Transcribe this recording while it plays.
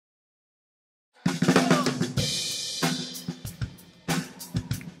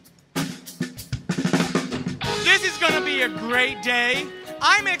to be a great day.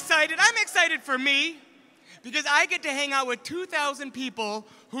 I'm excited. I'm excited for me because I get to hang out with 2,000 people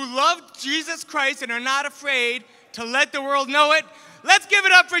who love Jesus Christ and are not afraid to let the world know it. Let's give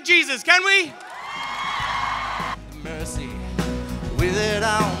it up for Jesus, can we? Mercy, withered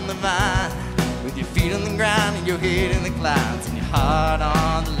on the vine, with your feet on the ground and your head in the clouds and your heart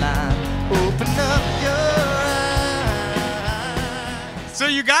on the line. Open up your eyes. So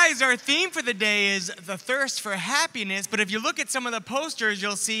you guys, our theme for the day is the thirst for happiness, but if you look at some of the posters,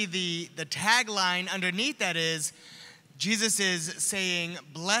 you'll see the tagline underneath that is, Jesus is saying,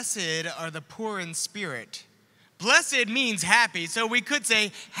 blessed are the poor in spirit. Blessed means happy, so we could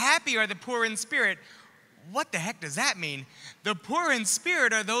say, happy are the poor in spirit. What the heck does that mean? The poor in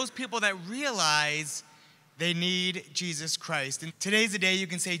spirit are those people that realize they need Jesus Christ. And today's the day you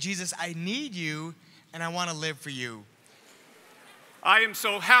can say, Jesus, I need you, and I want to live for you. I am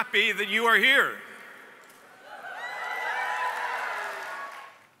so happy that you are here.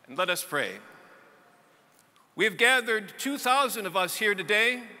 And let us pray. We have gathered 2,000 of us here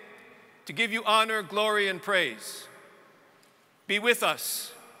today to give you honor, glory, and praise. Be with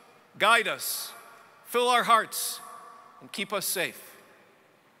us, guide us, fill our hearts, and keep us safe.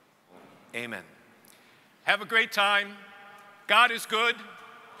 Amen. Have a great time. God is good.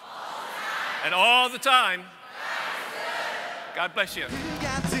 And all the time. God bless you. You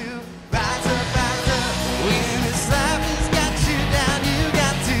got to rise up, when this life has got you down. You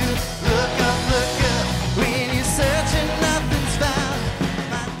got to look up, when you're searching, nothing's found.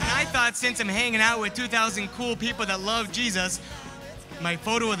 And I thought since I'm hanging out with 2,000 cool people that love Jesus, my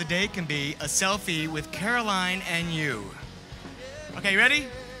photo of the day can be a selfie with Caroline and you. Okay, ready?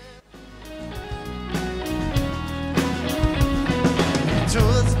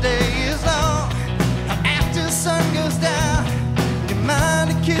 Towards the day is long, after the sun goes down, your mind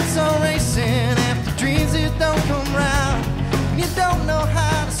it keeps on racing, after dreams that don't come round, you don't know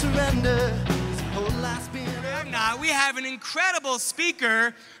how to surrender. We have an incredible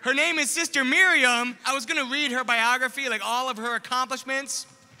speaker. Her name is Sister Miriam. I was going to read her biography, like all of her accomplishments.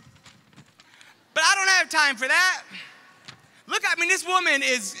 But I don't have time for that. Look, I mean, this woman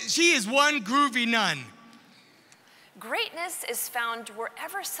she is one groovy nun. Greatness is found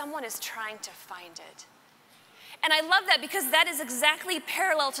wherever someone is trying to find it. And I love that because that is exactly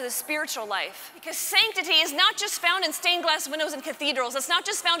parallel to the spiritual life. Because sanctity is not just found in stained glass windows in cathedrals. It's not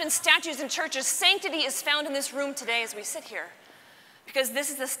just found in statues in churches. Sanctity is found in this room today as we sit here. Because this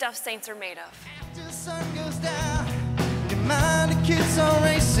is the stuff saints are made of. After the sun goes down, your mind it keeps on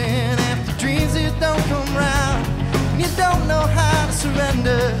racing, after dreams that don't come round, you don't know how to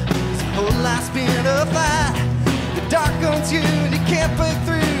surrender. This whole life's been a fight. The dark owns you and you can't break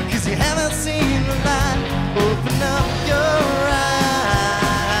through, cause you haven't seen the light. Open up your eyes.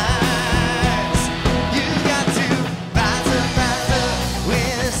 You got to rise up,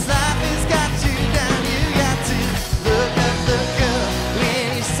 when this life has got you down. You got to look up,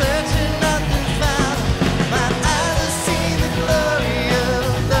 when you're searching, nothing's found. My eyes have seen the glory of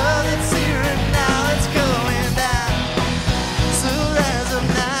love that's here and now. It's going down. So rise up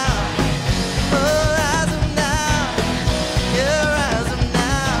now. Oh, rise up now. Yeah, rise up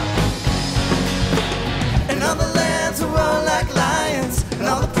now. And all the lands will roar like lions, and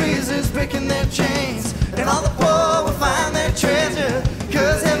all the prisoners breaking their chains, and all the poor will find their treasure,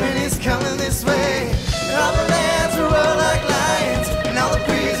 cause heaven is coming this way. And all the lands will roar like lions, and all the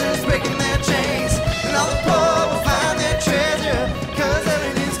prisoners breaking their chains, and all the poor will find their treasure, cause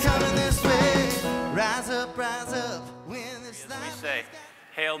heaven is coming this way. Rise up, when this life. We say,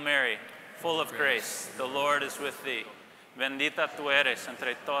 Hail Mary, full of grace, the Lord is with thee. Bendita tú eres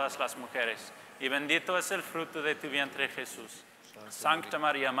entre todas las mujeres, y bendito es el fruto de tu vientre, Jesús. Sancta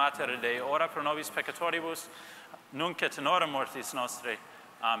Maria, Mater Dei, ora pro nobis peccatoribus, nunc et in hora mortis nostrae.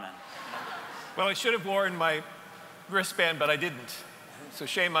 Amen. Well, I should have worn my wristband, but I didn't. So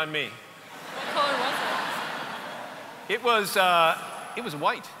shame on me. What color was it? It was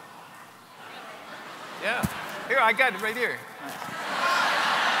white. Yeah. Here, I got it right here.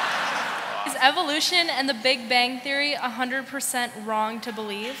 Is evolution and the Big Bang Theory 100% wrong to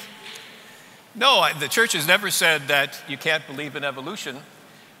believe? No, the church has never said that you can't believe in evolution.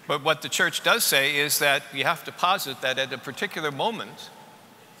 But what the church does say is that you have to posit that at a particular moment,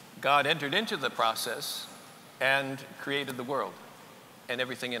 God entered into the process and created the world and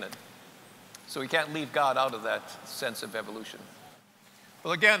everything in it. So we can't leave God out of that sense of evolution.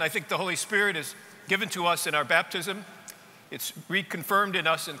 Well, again, I think the Holy Spirit is given to us in our baptism. It's reconfirmed in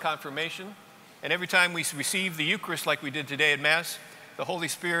us in confirmation. And every time we receive the Eucharist like we did today at Mass, the Holy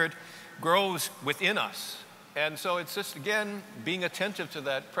Spirit grows within us. And so it's just, again, being attentive to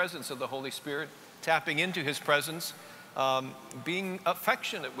that presence of the Holy Spirit, tapping into his presence, being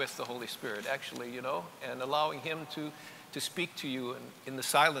affectionate with the Holy Spirit, actually, you know, and allowing Him to speak to you in the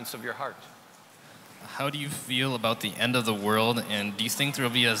silence of your heart. How do you feel about the end of the world, and do you think there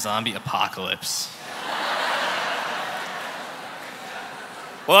will be a zombie apocalypse?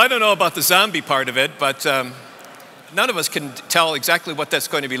 Well, I don't know about the zombie part of it, but none of us can tell exactly what that's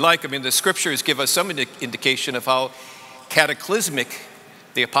going to be like. I mean, the scriptures give us some indication of how cataclysmic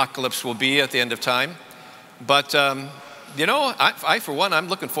the apocalypse will be at the end of time. But, you know, I, for one, I'm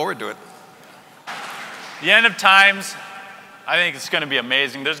looking forward to it. The end of times, I think it's going to be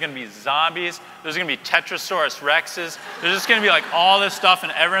amazing. There's going to be zombies. There's going to be Tetrasaurus Rexes. There's just going to be like all this stuff,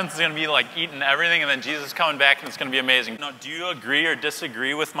 and everyone's going to be like eating everything, and then Jesus is coming back, and it's going to be amazing. Now, do you agree or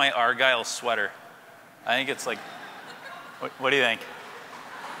disagree with my Argyle sweater? I think it's like, what do you think?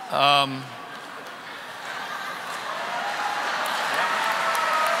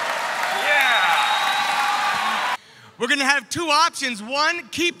 We're going to have two options. One,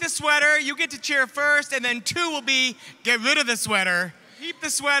 keep the sweater. You get to cheer first. And then two will be get rid of the sweater. Keep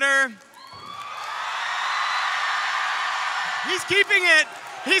the sweater. He's keeping it.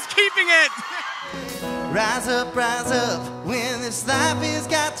 He's keeping it. Rise up, when this life has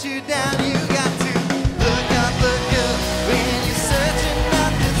got you down. You got to look up, when you're searching,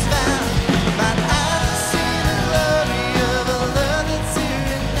 nothing's found. My eyes see the glory of a love that's here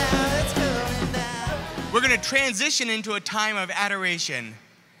and now. It's coming down. We're going to transition into a time of adoration.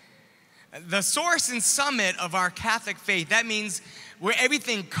 The source and summit of our Catholic faith, that means where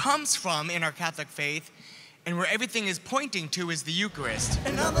everything comes from in our Catholic faith, and where everything is pointing to is the Eucharist.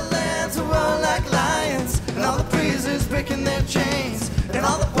 And all the lambs will roar like lions, and all the prisoners breaking their chains, and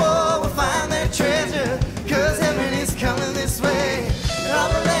all the poor will find their treasure, 'cause heaven is coming this way. And all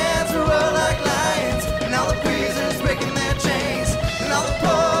the lambs will roar like lions, and all the prisoners breaking their chains, and all the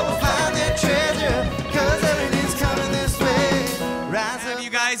poor will find their treasure, 'cause heaven is coming this way. Rise up. You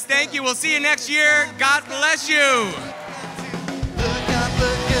guys, thank you. We'll see you next year. God bless you.